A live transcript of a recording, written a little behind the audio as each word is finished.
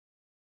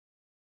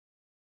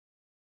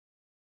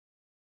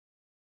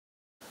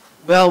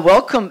Well,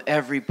 welcome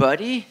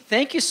everybody.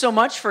 Thank you so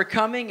much for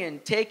coming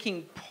and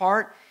taking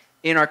part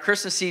in our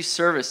Christmas Eve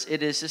service.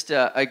 It is just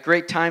a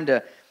great time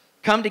to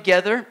come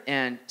together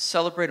and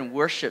celebrate and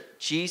worship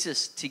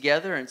Jesus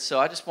together. And so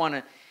I just want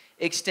to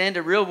extend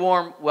a real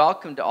warm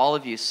welcome to all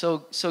of you.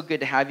 So good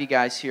to have you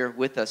guys here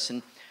with us.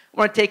 And I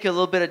want to take a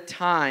little bit of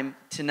time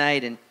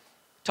tonight and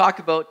talk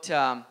about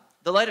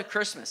the light of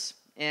Christmas.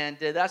 And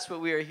that's what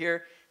we are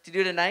here to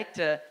do tonight,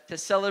 to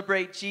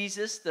celebrate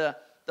Jesus, the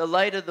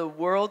light of the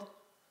world.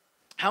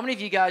 How many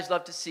of you guys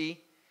love to see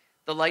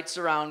the lights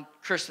around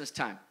Christmas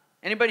time?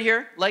 Anybody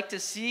here like to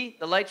see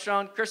the lights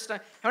around Christmas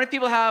time? How many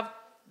people have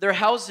their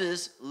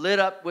houses lit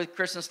up with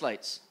Christmas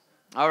lights?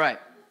 All right,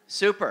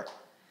 super.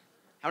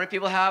 How many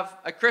people have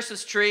a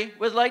Christmas tree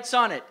with lights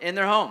on it in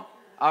their home?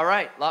 All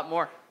right, a lot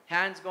more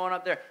hands going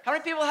up there. How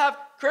many people have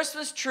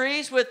Christmas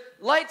trees with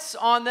lights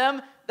on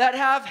them that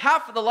have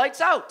half of the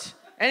lights out?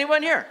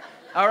 Anyone here?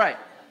 All right.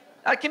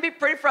 That can be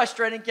pretty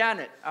frustrating, can't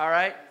it? All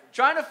right.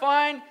 Trying to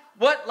find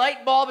what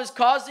light bulb is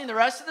causing the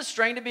rest of the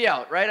string to be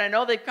out, right? I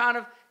know they've kind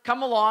of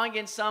come along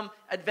in some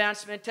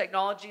advancement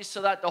technology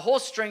so that the whole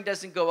string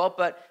doesn't go out,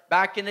 but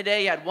back in the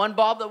day, you had one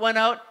bulb that went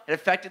out, it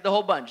affected the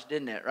whole bunch,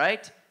 didn't it,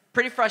 right?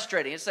 Pretty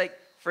frustrating. It's like,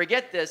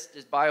 forget this,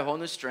 just buy a whole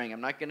new string.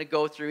 I'm not going to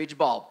go through each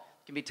bulb.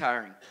 It can be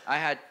tiring. I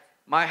had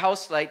my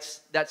house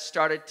lights that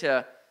started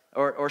to,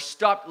 or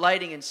stopped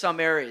lighting in some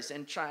areas,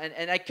 and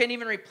I couldn't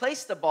even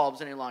replace the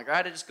bulbs any longer. I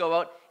had to just go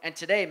out, and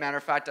today, matter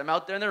of fact, I'm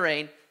out there in the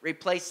rain,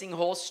 replacing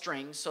whole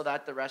strings so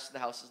that the rest of the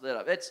house is lit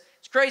up. It's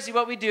crazy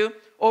what we do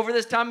over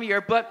this time of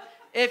year, but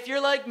if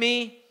you're like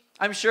me,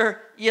 I'm sure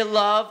you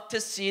love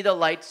to see the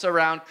lights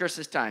around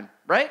Christmas time,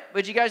 right?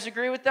 Would you guys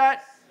agree with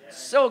that? Yeah.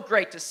 So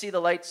great to see the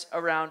lights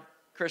around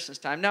Christmas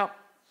time. Now,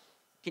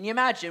 can you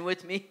imagine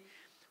with me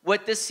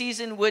what this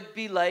season would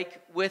be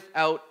like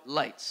without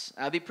lights?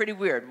 That'd be pretty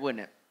weird,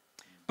 wouldn't it?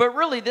 But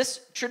really, this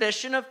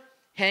tradition of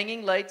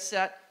hanging lights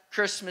at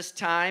Christmas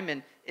time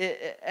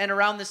and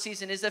around the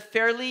season is a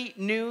fairly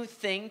new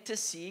thing to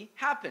see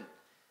happen.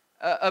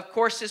 Of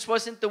course, this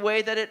wasn't the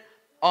way that it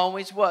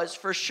always was,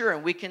 for sure.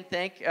 And we can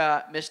thank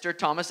Mr.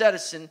 Thomas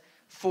Edison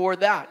for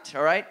that,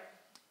 all right?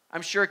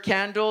 I'm sure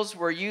candles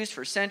were used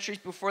for centuries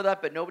before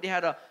that, but nobody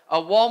had a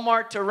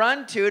Walmart to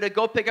run to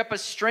go pick up a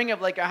string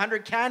of like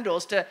 100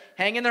 candles to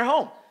hang in their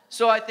home.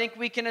 So I think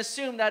we can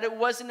assume that it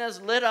wasn't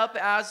as lit up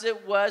as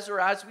it was or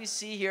as we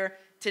see here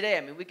today.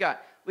 I mean, we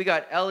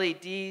got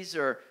LEDs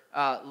or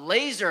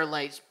laser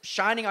lights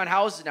shining on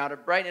houses now to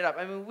brighten it up.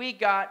 I mean, we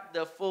got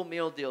the full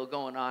meal deal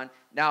going on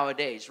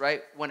nowadays,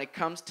 right? When it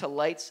comes to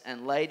lights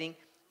and lighting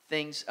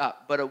things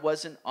up. But it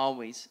wasn't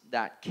always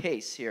that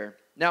case here.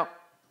 Now,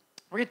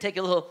 we're going to take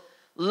a little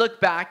look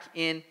back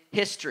in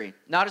history.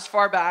 Not as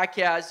far back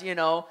as,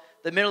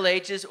 the Middle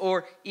Ages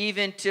or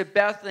even to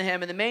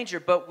Bethlehem in the manger,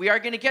 but we are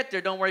going to get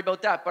there. Don't worry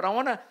about that. But I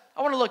want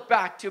to look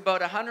back to about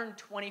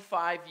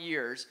 125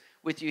 years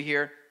with you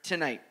here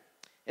tonight.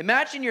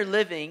 Imagine you're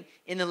living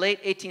in the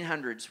late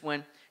 1800s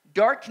when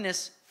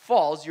darkness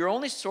falls. Your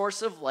only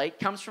source of light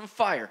comes from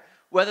fire,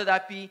 whether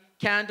that be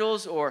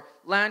candles or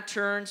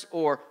lanterns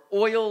or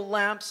oil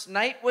lamps.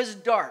 Night was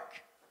dark.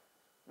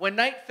 When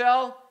night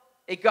fell,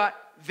 it got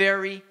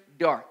very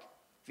dark.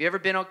 Have you ever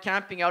been out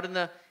camping out in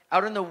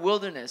the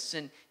wilderness,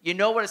 and you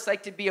know what it's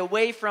like to be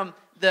away from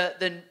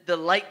the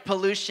light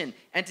pollution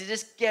and to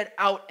just get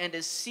out and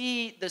to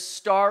see the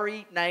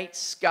starry night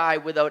sky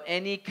without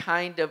any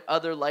kind of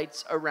other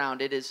lights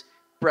around? It is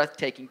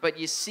breathtaking. But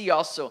you see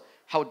also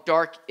how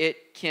dark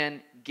it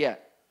can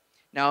get.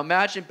 Now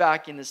imagine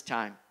back in this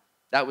time,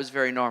 that was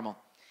very normal.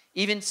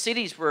 Even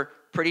cities were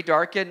pretty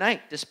dark at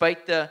night,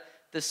 despite the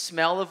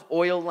smell of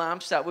oil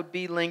lamps that would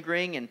be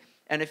lingering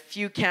and a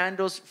few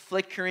candles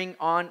flickering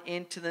on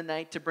into the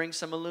night to bring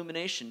some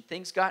illumination.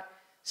 Things got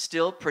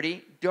still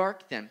pretty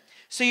dark then.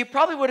 So you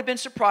probably would have been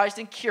surprised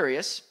and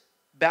curious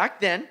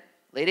back then,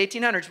 late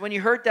 1800s, when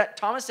you heard that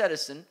Thomas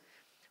Edison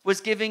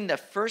was giving the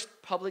first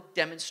public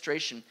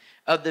demonstration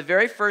of the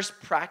very first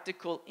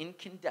practical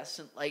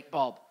incandescent light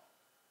bulb.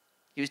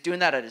 He was doing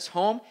that at his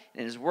home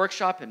in his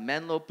workshop in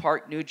Menlo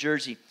Park, New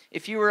Jersey.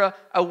 If you were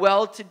a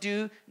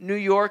well-to-do New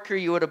Yorker,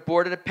 you would have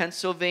boarded a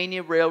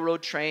Pennsylvania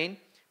Railroad train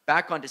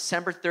back on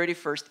December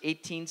 31st,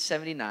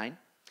 1879,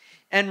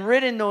 and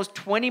ridden those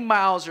 20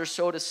 miles or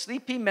so to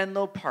sleepy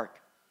Menlo Park.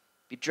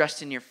 Be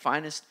dressed in your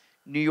finest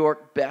New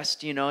York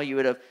best, you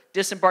would have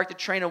disembarked the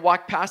train and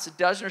walked past a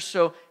dozen or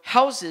so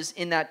houses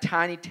in that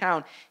tiny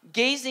town,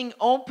 gazing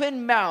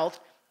open-mouthed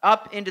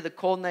up into the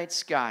cold night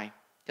sky,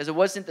 because it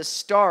wasn't the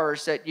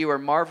stars that you were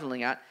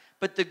marveling at,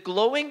 but the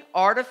glowing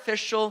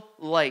artificial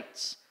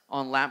lights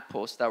on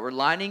lampposts that were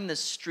lining the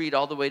street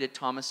all the way to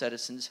Thomas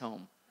Edison's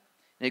home.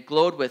 And it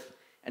glowed with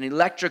an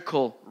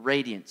electrical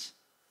radiance.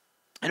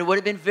 And it would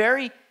have been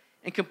very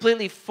and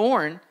completely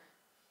foreign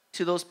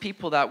to those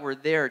people that were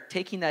there,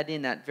 taking that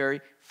in that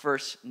very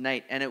first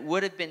night. And it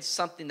would have been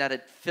something that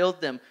had filled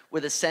them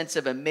with a sense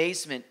of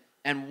amazement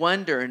and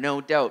wonder,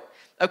 no doubt.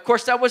 Of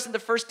course, that wasn't the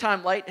first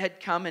time light had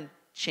come and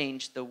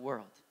changed the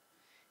world.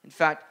 In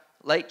fact,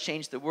 light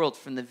changed the world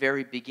from the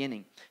very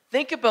beginning.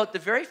 Think about the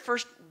very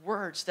first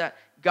words that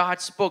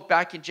God spoke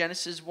back in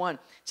Genesis 1. It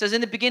says,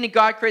 in the beginning,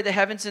 God created the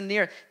heavens and the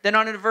earth. Then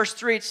on in verse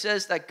 3, it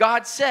says that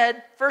God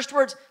said, first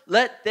words,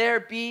 let there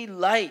be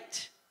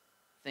light.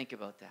 Think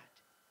about that.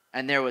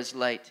 And there was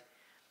light.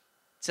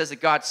 It says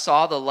that God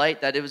saw the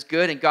light, that it was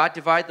good, and God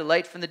divided the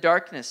light from the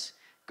darkness.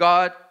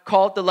 God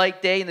called the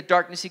light day, and the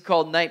darkness he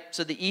called night.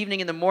 So the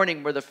evening and the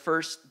morning were the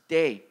first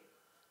day.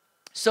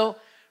 So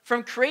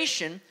from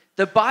creation,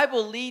 the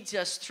Bible leads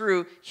us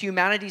through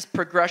humanity's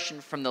progression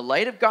from the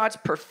light of God's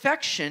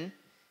perfection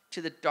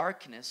to the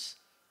darkness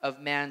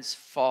of man's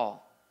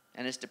fall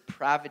and his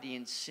depravity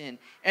and sin.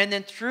 And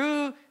then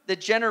through the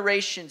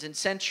generations and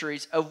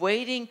centuries of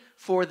waiting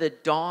for the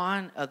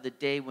dawn of the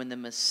day when the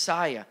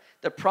Messiah,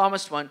 the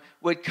promised one,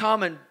 would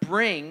come and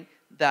bring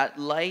that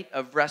light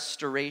of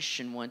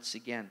restoration once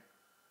again.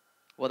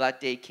 Well,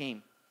 that day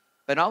came,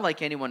 but not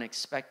like anyone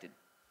expected.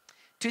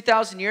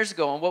 2,000 years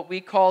ago, on what we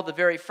call the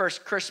very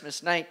first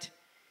Christmas night,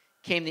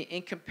 came the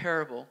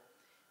incomparable,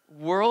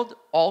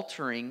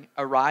 world-altering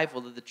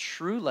arrival of the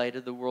true light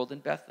of the world in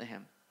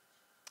Bethlehem.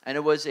 And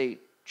it was a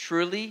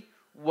truly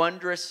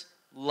wondrous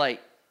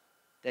light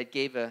that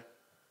gave and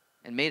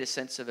made a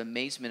sense of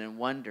amazement and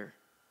wonder.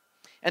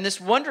 And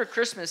this wonder of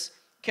Christmas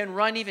can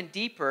run even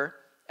deeper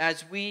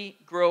as we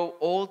grow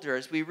older,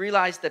 as we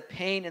realize the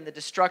pain and the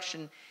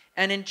destruction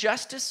and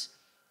injustice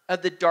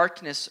of the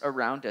darkness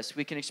around us.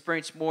 We can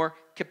experience more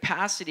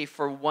capacity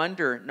for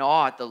wonder and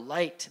awe at the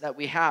light that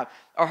we have.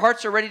 Our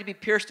hearts are ready to be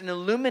pierced and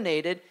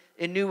illuminated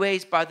in new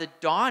ways by the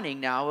dawning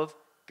now of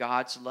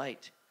God's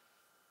light.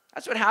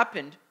 That's what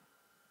happened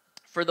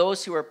for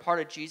those who are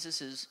part of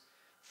Jesus'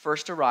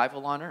 first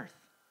arrival on earth,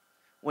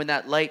 when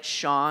that light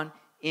shone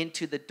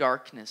into the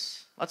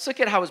darkness. Let's look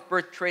at how his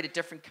birth created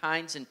different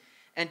kinds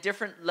and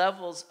different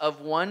levels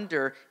of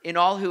wonder in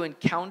all who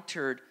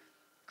encountered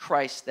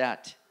Christ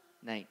that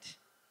night.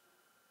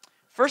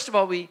 First of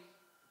all, we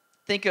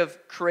think of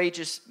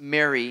courageous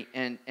Mary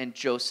and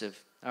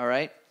Joseph, all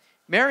right?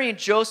 Mary and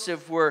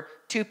Joseph were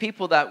two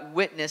people that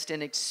witnessed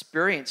and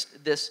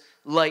experienced this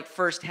light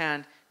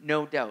firsthand,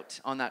 no doubt.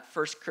 On that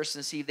first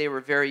Christmas Eve, they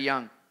were very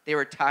young. They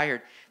were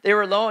tired. They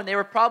were alone. They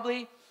were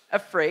probably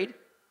afraid.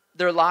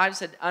 Their lives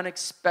had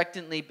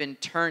unexpectedly been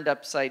turned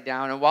upside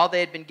down. And while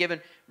they had been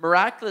given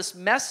miraculous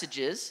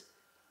messages,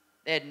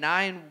 they had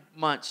 9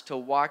 months to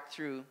walk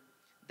through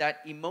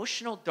that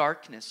emotional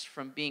darkness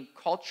from being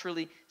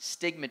culturally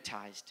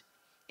stigmatized.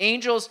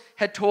 Angels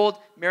had told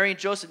Mary and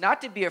Joseph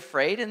not to be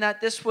afraid and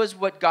that this was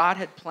what God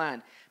had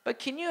planned. But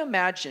can you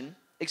imagine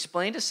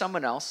explain to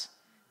someone else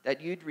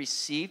that you'd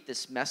received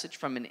this message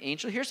from an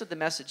angel? Here's what the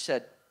message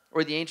said,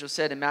 or the angel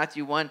said in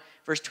Matthew 1,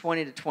 verse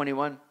 20 to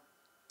 21.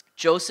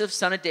 Joseph,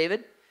 son of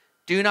David,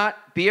 do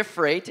not be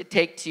afraid to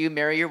take to you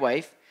Mary your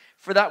wife,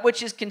 for that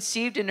which is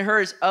conceived in her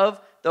is of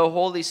the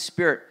Holy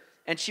Spirit.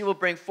 And she will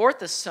bring forth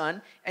a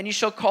son, and you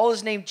shall call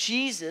his name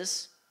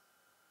Jesus,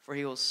 for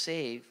he will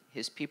save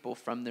his people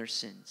from their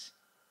sins.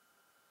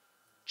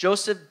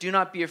 Joseph, do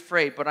not be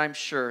afraid, but I'm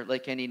sure,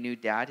 like any new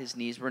dad, his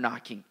knees were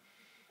knocking.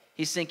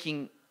 He's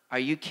thinking, are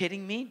you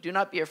kidding me? Do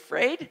not be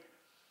afraid?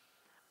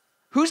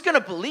 Who's going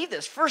to believe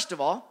this, first of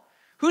all?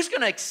 Who's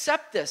going to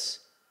accept this?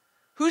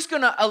 Who's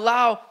going to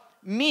allow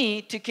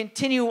me to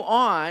continue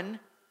on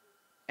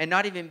and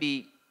not even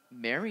be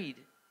married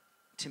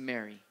to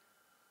Mary?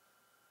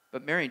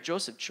 But Mary and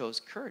Joseph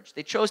chose courage.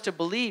 They chose to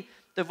believe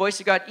the voice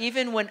of God,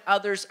 even when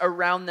others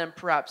around them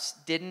perhaps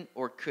didn't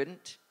or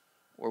couldn't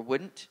or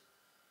wouldn't.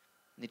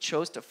 And they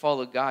chose to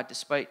follow God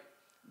despite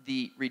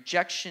the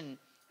rejection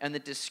and the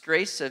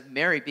disgrace of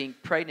Mary being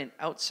pregnant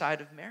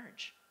outside of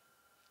marriage.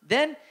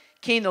 Then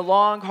came the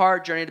long,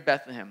 hard journey to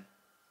Bethlehem.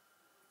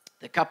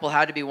 The couple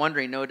had to be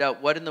wondering, no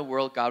doubt, what in the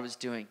world God was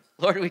doing.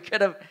 Lord, we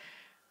could have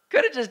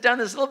just done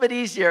this a little bit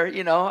easier,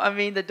 you know. I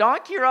mean, the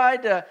donkey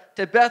ride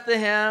to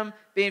Bethlehem,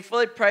 being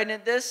fully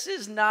pregnant, this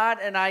is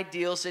not an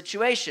ideal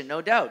situation,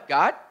 no doubt.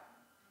 God,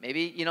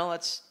 maybe,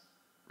 let's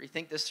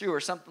rethink this through or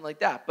something like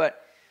that.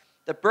 But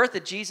the birth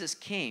of Jesus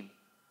came,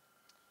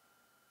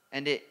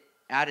 and it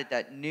added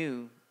that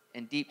new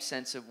and deep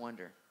sense of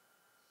wonder.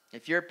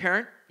 If you're a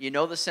parent, you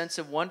know the sense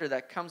of wonder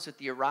that comes with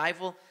the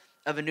arrival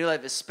of a new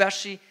life,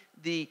 especially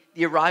the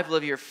arrival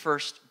of your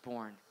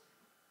firstborn.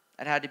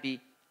 That had to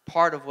be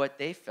part of what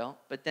they felt.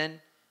 But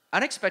then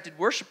unexpected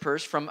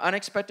worshipers from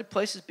unexpected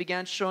places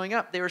began showing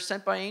up. They were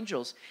sent by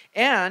angels.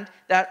 And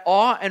that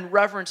awe and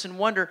reverence and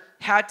wonder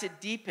had to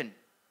deepen.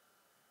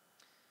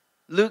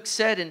 Luke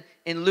said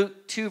in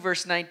Luke 2,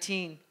 verse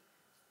 19,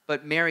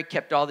 but Mary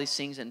kept all these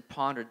things and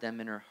pondered them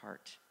in her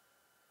heart.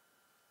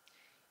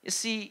 You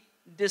see,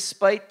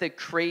 despite the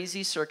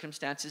crazy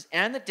circumstances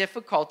and the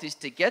difficulties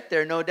to get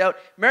there, no doubt,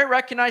 Mary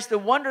recognized the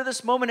wonder of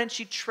this moment and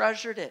she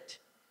treasured it.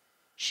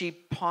 She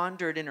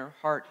pondered in her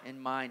heart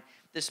and mind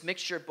this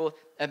mixture of both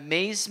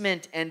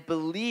amazement and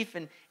belief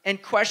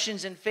and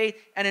questions and faith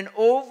and an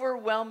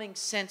overwhelming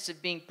sense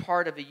of being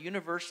part of a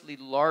universally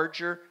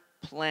larger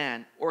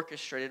plan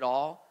orchestrated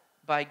all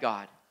by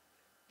God.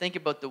 Think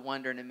about the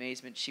wonder and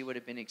amazement she would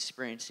have been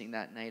experiencing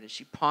that night as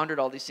she pondered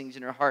all these things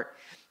in her heart.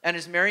 And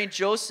as Mary and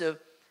Joseph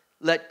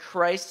let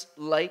Christ's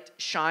light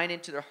shine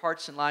into their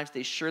hearts and lives,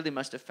 they surely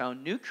must have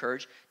found new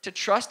courage to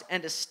trust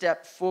and to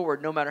step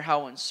forward, no matter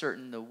how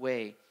uncertain the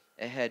way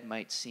ahead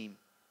might seem.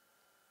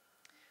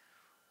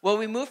 Well,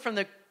 we move from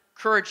the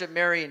courage of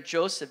Mary and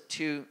Joseph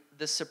to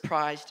the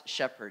surprised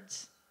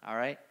shepherds, all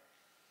right?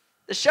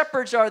 The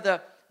shepherds are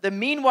the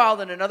meanwhile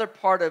in another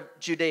part of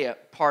Judea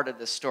part of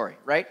the story,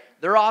 right?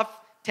 They're off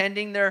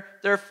tending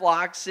their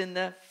flocks in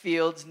the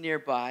fields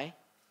nearby.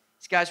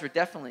 These guys were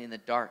definitely in the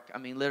dark. I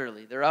mean,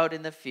 literally. They're out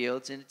in the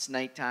fields, and it's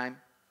nighttime.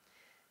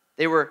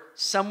 They were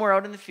somewhere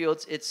out in the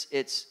fields.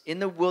 It's in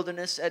the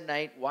wilderness at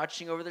night,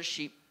 watching over their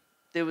sheep.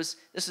 This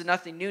is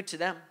nothing new to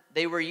them.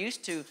 They were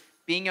used to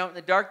being out in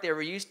the dark. They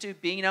were used to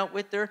being out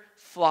with their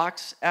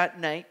flocks at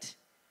night.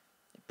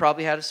 They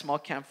probably had a small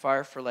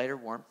campfire for lighter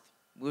warmth.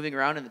 Moving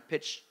around in the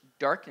pitch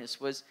darkness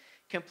was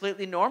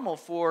completely normal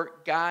for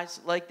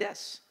guys like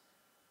this.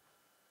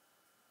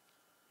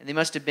 And they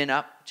must have been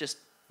up just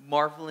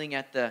marveling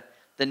at the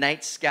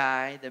night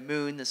sky, the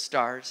moon, the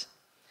stars.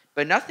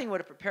 But nothing would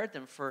have prepared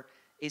them for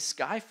a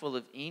sky full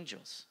of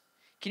angels.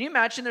 Can you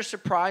imagine their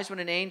surprise when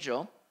an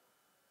angel,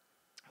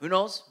 who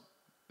knows,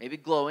 maybe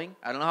glowing,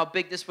 I don't know how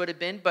big this would have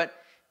been, but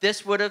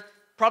this would have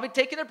probably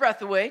taken their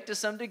breath away to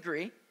some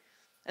degree.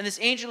 And this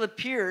angel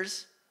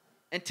appears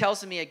and tells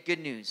them he had good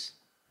news.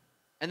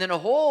 And then a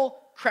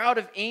whole crowd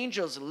of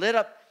angels lit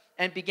up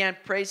and began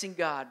praising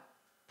God,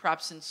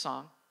 perhaps in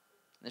song.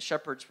 And the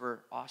shepherds were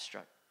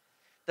awestruck.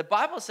 The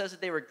Bible says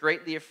that they were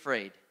greatly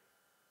afraid.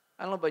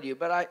 I don't know about you,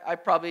 but I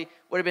probably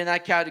would have been in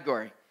that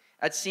category.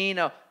 At seeing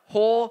a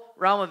whole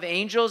realm of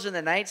angels in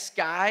the night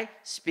sky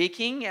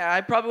speaking,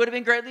 I probably would have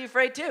been greatly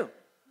afraid too.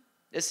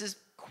 This is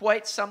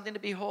quite something to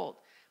behold.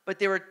 But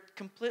they were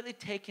completely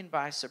taken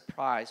by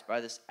surprise by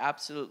this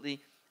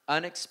absolutely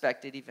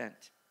unexpected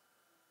event.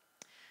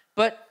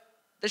 But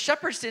the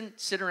shepherds didn't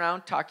sit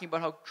around talking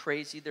about how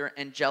crazy their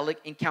angelic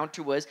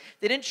encounter was.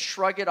 They didn't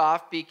shrug it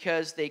off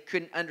because they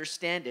couldn't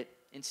understand it.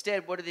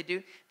 Instead, what did they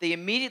do? They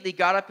immediately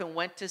got up and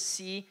went to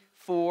see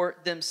for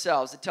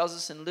themselves. It tells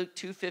us in Luke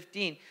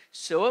 2:15,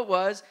 "So it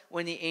was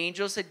when the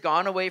angels had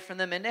gone away from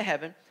them into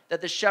heaven that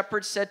the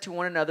shepherds said to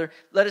one another,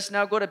 'Let us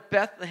now go to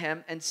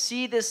Bethlehem and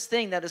see this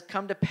thing that has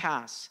come to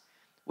pass,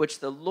 which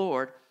the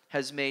Lord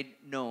has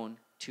made known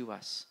to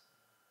us.'"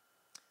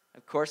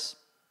 Of course,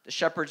 the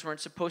shepherds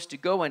weren't supposed to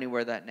go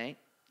anywhere that night.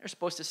 They're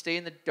supposed to stay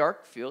in the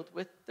dark field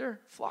with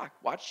their flock,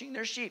 watching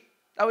their sheep.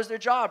 That was their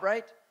job,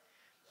 right?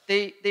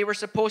 They were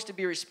supposed to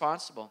be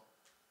responsible.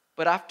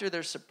 But after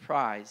their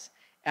surprise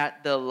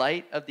at the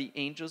light of the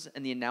angels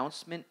and the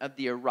announcement of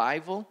the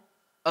arrival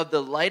of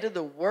the light of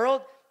the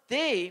world,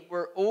 they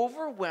were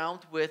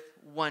overwhelmed with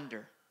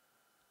wonder.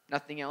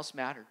 Nothing else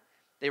mattered.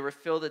 They were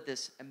filled with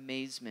this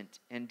amazement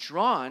and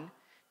drawn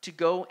to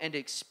go and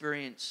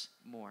experience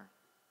more.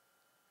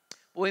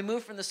 Well, we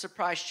move from the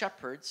surprised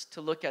shepherds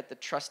to look at the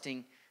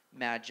trusting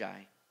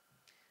magi.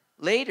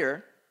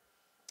 Later,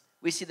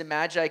 we see the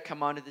magi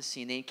come onto the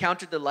scene. They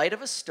encountered the light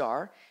of a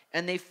star,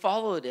 and they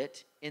followed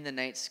it in the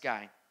night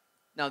sky.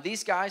 Now,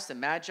 these guys, the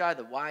magi,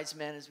 the wise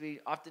men, as we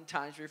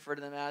oftentimes refer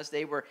to them as,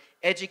 they were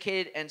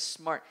educated and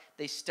smart.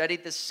 They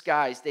studied the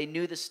skies. They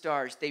knew the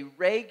stars. They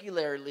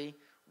regularly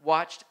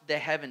watched the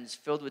heavens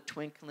filled with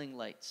twinkling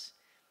lights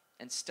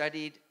and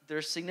studied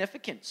their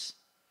significance.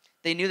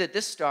 They knew that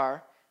this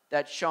star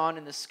that shone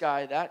in the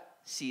sky that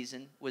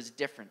season was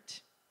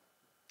different.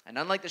 And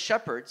unlike the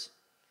shepherds,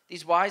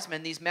 these wise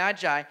men, these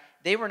magi,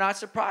 they were not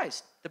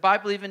surprised. The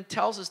Bible even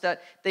tells us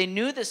that they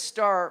knew the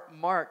star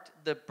marked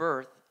the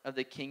birth of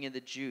the King of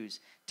the Jews.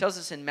 It tells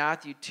us in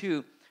Matthew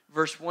 2,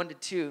 verse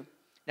 1-2,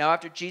 "Now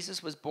after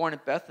Jesus was born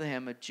at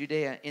Bethlehem of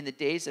Judea in the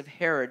days of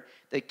Herod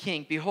the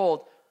king,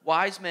 behold,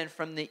 wise men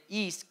from the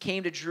east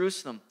came to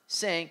Jerusalem,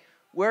 saying,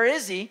 'Where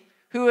is he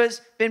who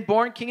has been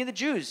born King of the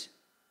Jews?'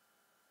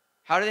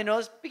 How do they know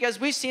this? Because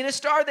we've seen a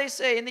star, they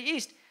say, in the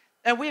east,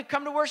 and we have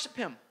come to worship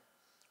him.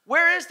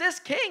 Where is this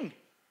king?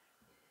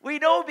 We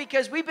know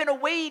because we've been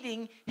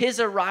awaiting his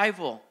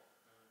arrival.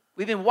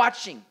 We've been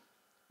watching.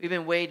 We've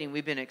been waiting.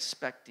 We've been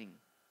expecting."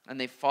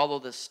 And they follow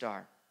the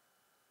star.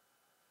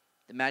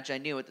 The Magi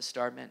knew what the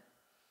star meant.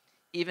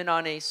 Even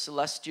on a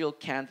celestial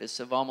canvas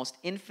of almost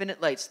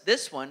infinite lights,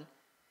 this one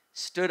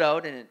stood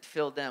out and it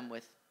filled them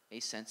with a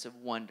sense of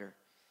wonder.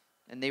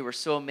 And they were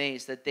so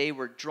amazed that they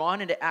were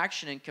drawn into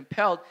action and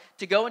compelled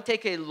to go and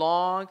take a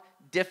long,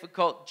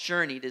 difficult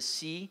journey to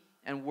see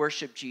and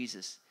worship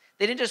Jesus.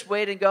 They didn't just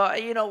wait and go,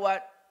 "Hey, you know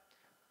what?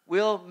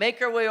 We'll make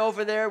our way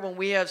over there when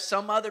we have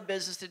some other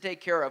business to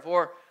take care of."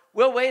 Or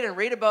we'll wait and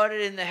read about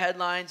it in the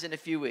headlines in a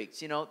few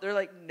weeks. They're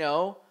like,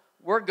 "No,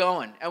 we're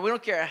going." And we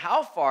don't care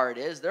how far it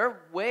is.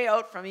 They're way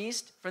out from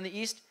the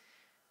east.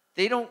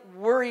 They don't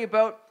worry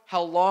about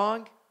how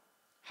long,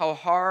 how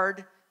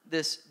hard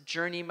this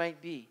journey might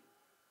be.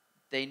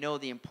 They know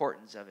the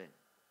importance of it.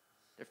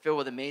 They're filled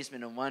with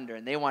amazement and wonder,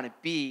 and they want to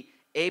be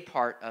a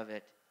part of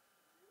it.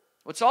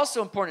 What's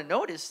also important to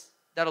notice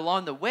that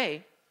along the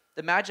way,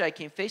 the Magi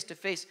came face to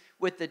face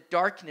with the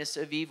darkness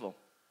of evil.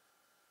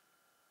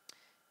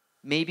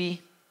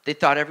 Maybe they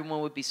thought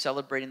everyone would be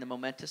celebrating the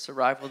momentous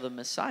arrival of the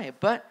Messiah.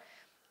 But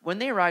when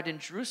they arrived in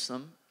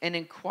Jerusalem and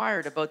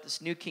inquired about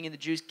this new king of the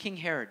Jews, King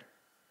Herod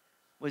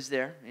was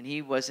there, and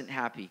he wasn't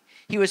happy.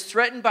 He was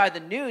threatened by the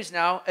news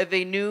now of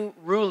a new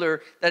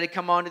ruler that had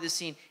come onto the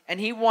scene, and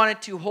he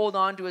wanted to hold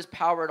on to his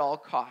power at all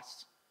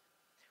costs.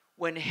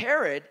 When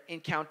Herod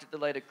encountered the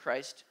light of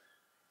Christ,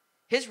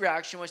 his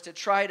reaction was to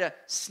try to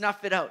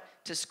snuff it out,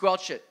 to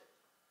squelch it.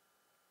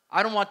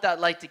 I don't want that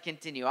light to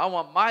continue. I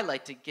want my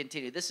light to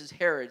continue. This is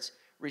Herod's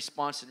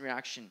response and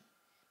reaction.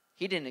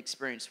 He didn't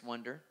experience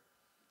wonder.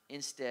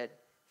 Instead,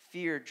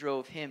 fear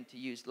drove him to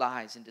use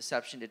lies and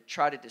deception to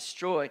try to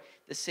destroy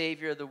the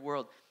Savior of the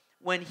world.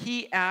 When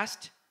he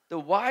asked the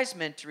wise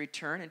men to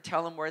return and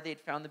tell him where they'd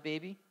found the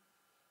baby,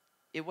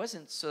 it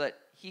wasn't so that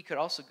he could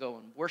also go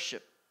and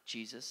worship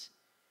Jesus.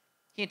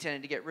 He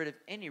intended to get rid of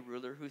any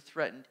ruler who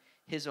threatened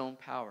his own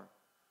power.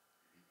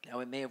 Now,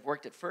 it may have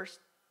worked at first.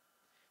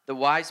 The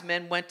wise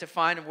men went to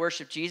find and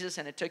worship Jesus,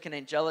 and it took an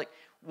angelic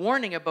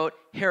warning about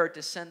Herod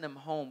to send them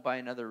home by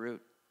another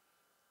route,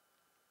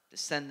 to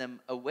send them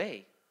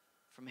away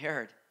from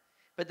Herod.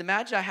 But the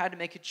Magi had to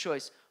make a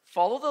choice: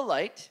 follow the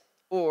light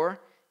or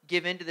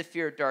give in to the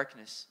fear of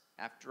darkness.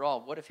 After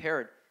all, what if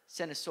Herod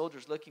sent his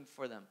soldiers looking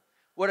for them?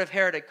 What if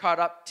Herod had caught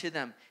up to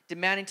them,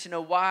 demanding to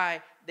know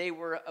why they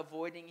were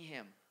avoiding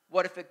him?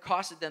 What if it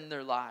costed them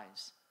their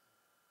lives?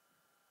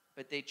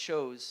 But they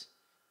chose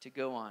to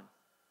go on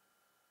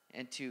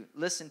and to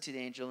listen to the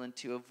angel and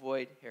to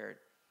avoid Herod.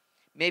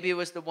 Maybe it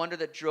was the wonder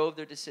that drove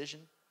their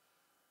decision.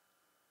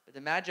 But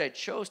the Magi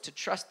chose to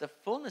trust the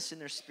fullness in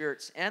their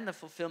spirits and the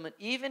fulfillment,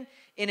 even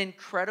in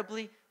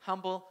incredibly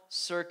humble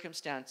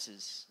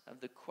circumstances, of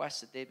the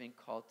quest that they've been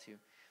called to.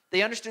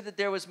 They understood that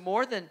there was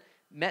more than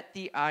met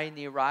the eye in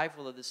the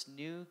arrival of this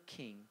new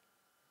king.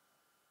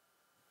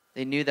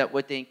 They knew that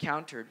what they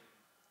encountered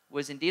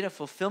was indeed a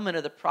fulfillment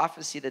of the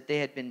prophecy that they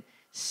had been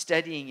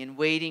studying and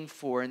waiting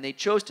for. And they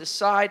chose to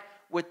side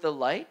with the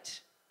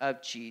light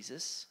of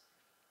Jesus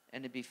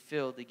and to be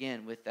filled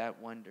again with that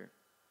wonder.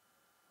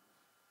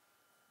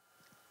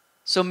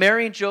 So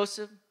Mary and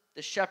Joseph,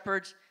 the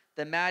shepherds,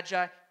 the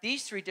Magi,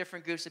 these three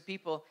different groups of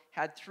people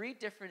had three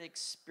different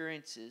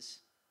experiences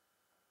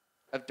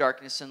of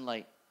darkness and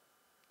light.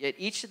 Yet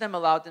each of them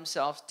allowed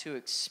themselves to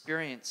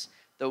experience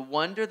the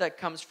wonder that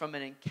comes from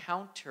an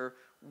encounter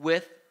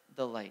with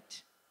the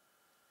light.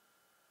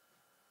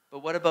 But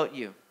what about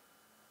you?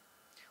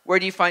 Where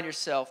do you find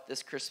yourself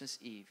this Christmas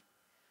Eve?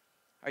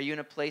 Are you in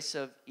a place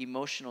of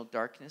emotional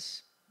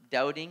darkness,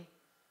 doubting,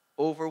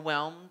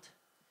 overwhelmed,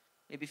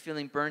 maybe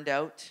feeling burned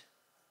out?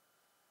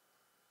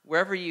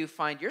 Wherever you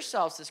find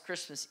yourselves this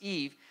Christmas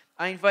Eve,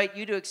 I invite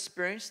you to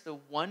experience the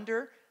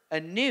wonder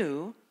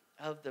anew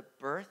of the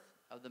birth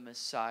of the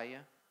Messiah,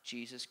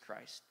 Jesus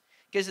Christ.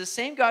 Because the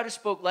same God who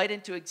spoke light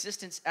into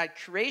existence at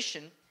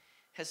creation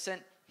has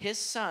sent his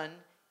Son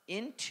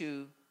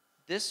into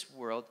this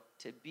world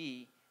to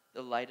be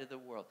the light of the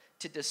world,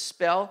 to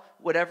dispel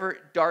whatever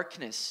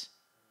darkness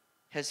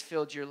has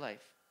filled your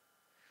life,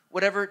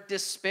 whatever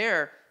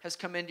despair has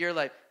come into your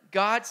life.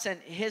 God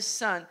sent his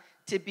Son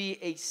to be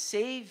a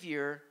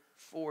Savior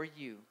for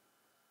you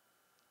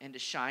and to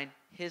shine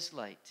his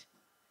light.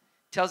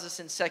 It tells us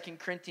in 2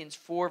 Corinthians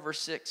 4,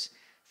 verse 6,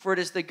 for it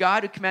is the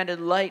God who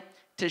commanded light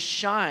to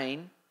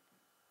shine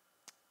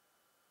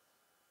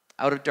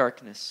out of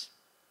darkness,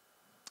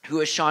 who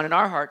has shone in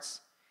our hearts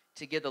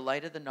to give the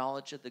light of the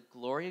knowledge of the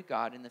glory of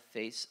God in the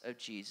face of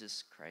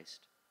Jesus Christ.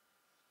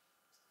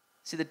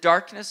 See, the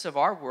darkness of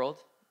our world,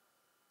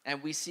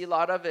 and we see a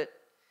lot of it,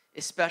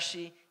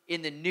 especially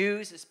in the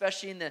news,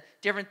 especially in the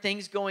different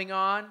things going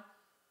on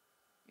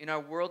in our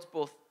worlds,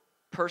 both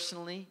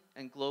personally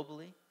and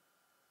globally,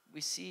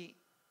 we see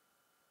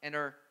and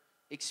are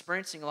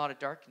experiencing a lot of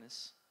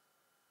darkness.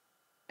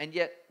 And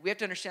yet, we have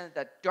to understand that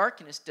that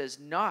darkness does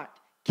not,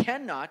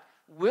 cannot,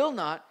 will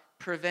not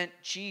prevent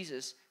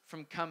Jesus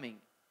from coming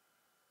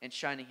and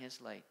shining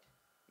his light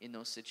in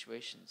those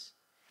situations.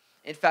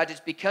 In fact, it's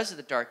because of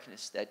the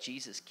darkness that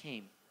Jesus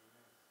came.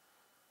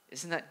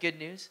 Isn't that good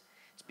news?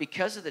 It's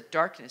because of the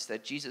darkness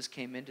that Jesus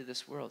came into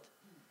this world.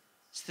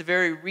 It's the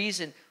very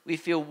reason we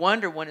feel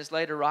wonder when his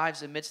light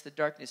arrives amidst the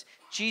darkness.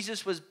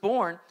 Jesus was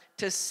born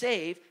to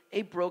save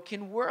a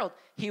broken world.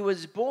 He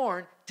was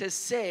born to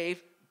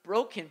save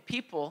broken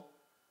people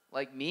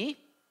like me,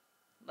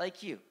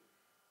 like you.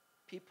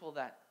 People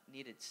that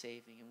needed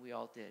saving, and we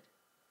all did.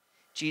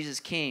 Jesus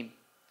came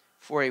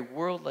for a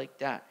world like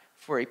that,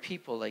 for a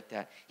people like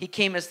that. He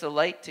came as the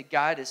light to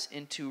guide us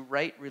into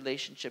right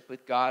relationship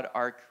with God,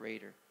 our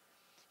Creator.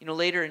 You know,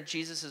 later in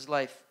Jesus'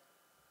 life,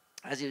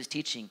 as he was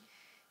teaching,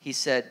 he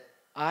said,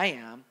 I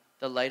am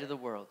the light of the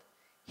world.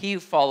 He who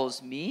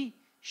follows me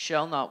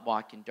shall not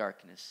walk in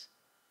darkness,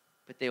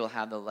 but they will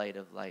have the light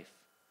of life.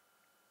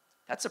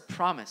 That's a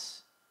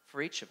promise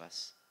for each of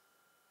us.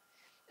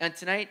 And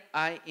tonight,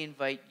 I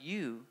invite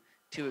you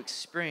to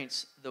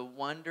experience the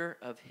wonder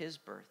of his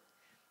birth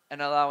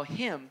and allow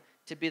him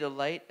to be the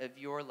light of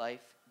your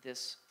life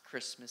this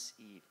Christmas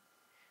Eve.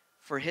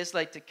 For his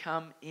light to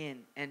come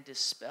in and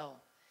dispel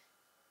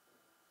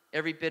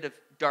every bit of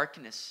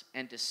darkness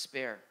and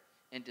despair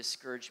and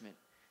discouragement,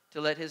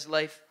 to let his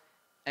life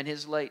and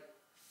his light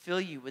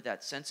fill you with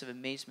that sense of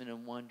amazement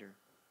and wonder.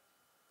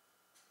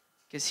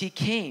 Because he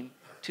came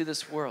to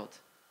this world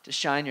to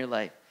shine your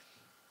light.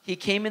 He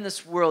came in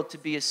this world to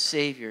be a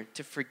Savior,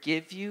 to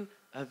forgive you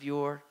of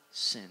your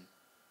sin.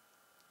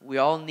 We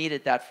all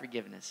needed that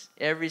forgiveness,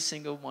 every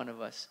single one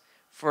of us.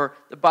 For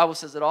the Bible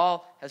says that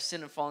all have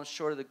sinned and fallen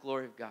short of the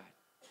glory of God.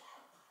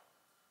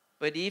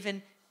 But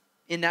even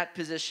in that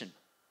position,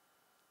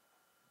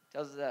 it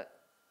tells us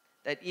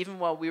that even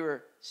while we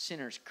were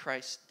sinners,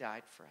 Christ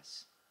died for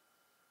us.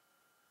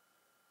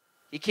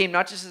 He came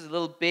not just as a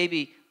little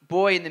baby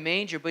boy in the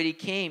manger, but he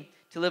came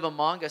to live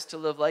among us, to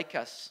live like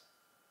us,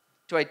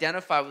 to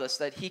identify with us,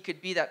 that he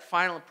could be that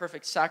final and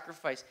perfect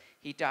sacrifice.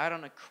 He died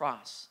on a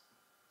cross.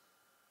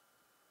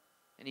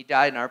 And he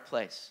died in our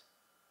place,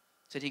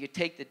 so that he could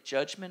take the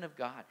judgment of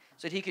God,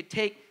 so that he could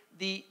take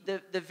the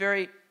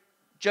very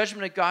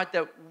judgment of God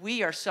that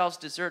we ourselves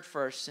deserved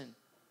for our sin.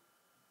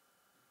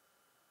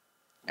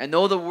 And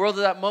though the world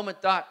at that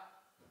moment thought,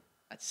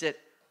 that's it,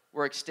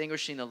 we're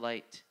extinguishing the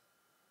light,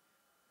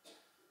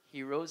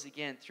 he rose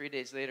again 3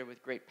 days later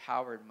with great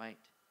power and might.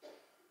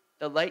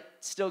 The light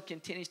still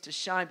continues to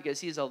shine because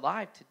he is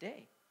alive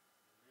today.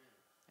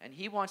 And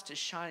he wants to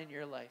shine in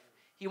your life.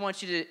 He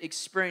wants you to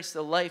experience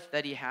the life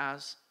that he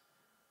has,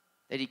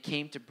 that he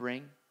came to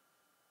bring,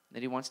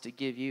 that he wants to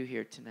give you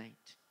here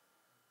tonight.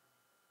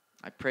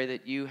 I pray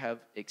that you have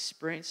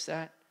experienced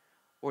that,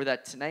 or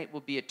that tonight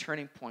will be a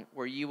turning point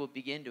where you will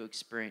begin to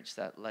experience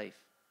that life,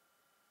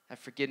 that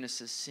forgiveness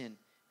of sin.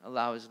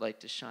 Allow his light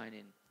to shine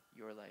in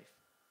your life.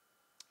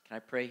 Can I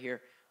pray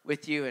here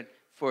with you and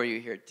for you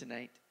here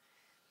tonight?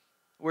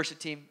 Worship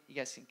team, you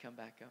guys can come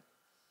back up.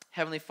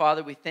 Heavenly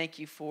Father, we thank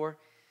you for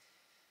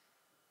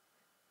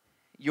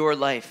your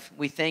life.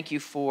 We thank you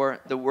for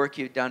the work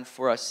you've done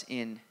for us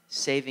in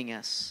saving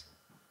us.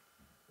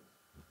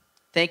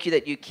 Thank you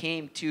that you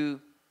came to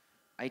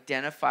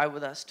identify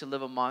with us, to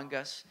live among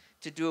us,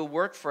 to do a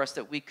work for us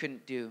that we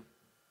couldn't do.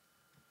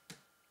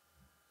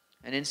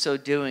 And in so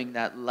doing,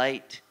 that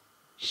light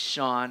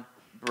shone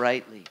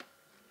brightly.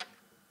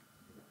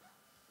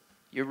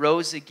 You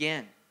rose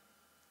again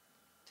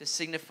to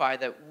signify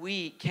that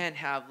we can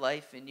have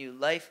life in you.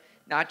 Life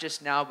not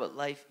just now, but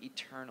life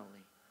eternally.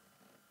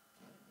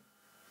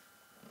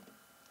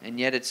 And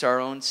yet it's our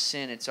own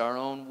sin, it's our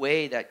own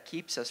way that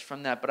keeps us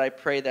from that. But I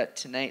pray that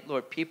tonight,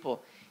 Lord,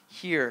 people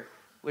here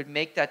would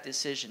make that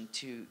decision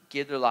to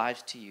give their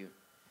lives to you,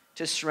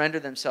 to surrender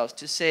themselves,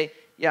 to say,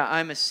 yeah,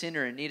 I'm a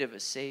sinner in need of a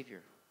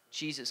Savior.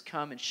 Jesus,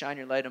 come and shine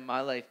your light on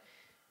my life.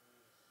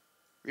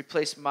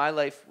 Replace my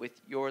life with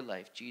your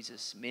life,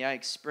 Jesus. May I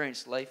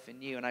experience life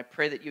in you. And I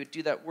pray that you would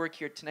do that work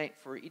here tonight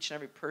for each and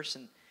every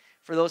person,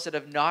 for those that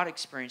have not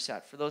experienced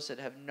that, for those that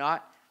have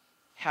not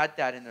had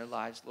that in their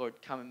lives. Lord,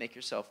 come and make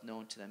yourself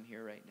known to them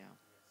here right now.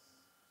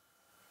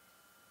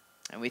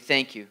 And we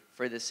thank you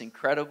for this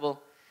incredible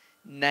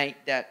night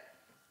that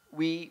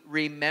we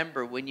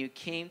remember when you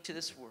came to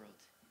this world,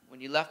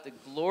 when you left the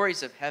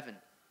glories of heaven,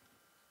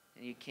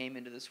 and you came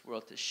into this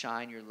world to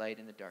shine your light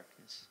in the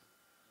darkness.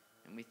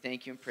 And we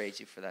thank you and praise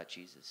you for that,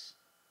 Jesus.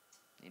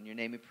 In your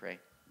name we pray.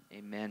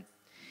 Amen.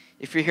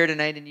 If you're here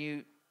tonight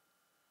and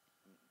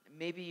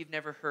maybe you've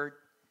never heard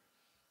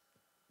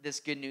this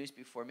good news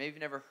before, maybe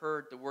you've never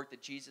heard the work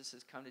that Jesus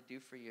has come to do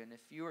for you, and if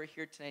you are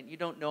here tonight and you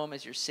don't know him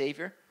as your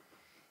Savior,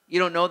 you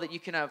don't know that you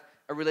can have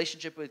a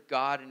relationship with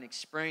God and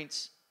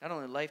experience not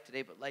only life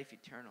today, but life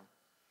eternal,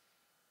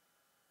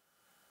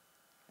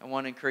 I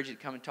want to encourage you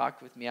to come and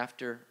talk with me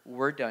after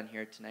we're done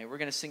here tonight. We're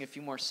going to sing a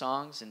few more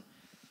songs,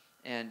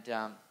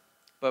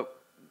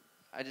 but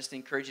I just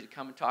encourage you to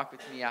come and talk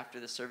with me after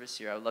the service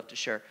here. I would love to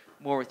share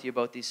more with you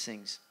about these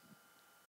things.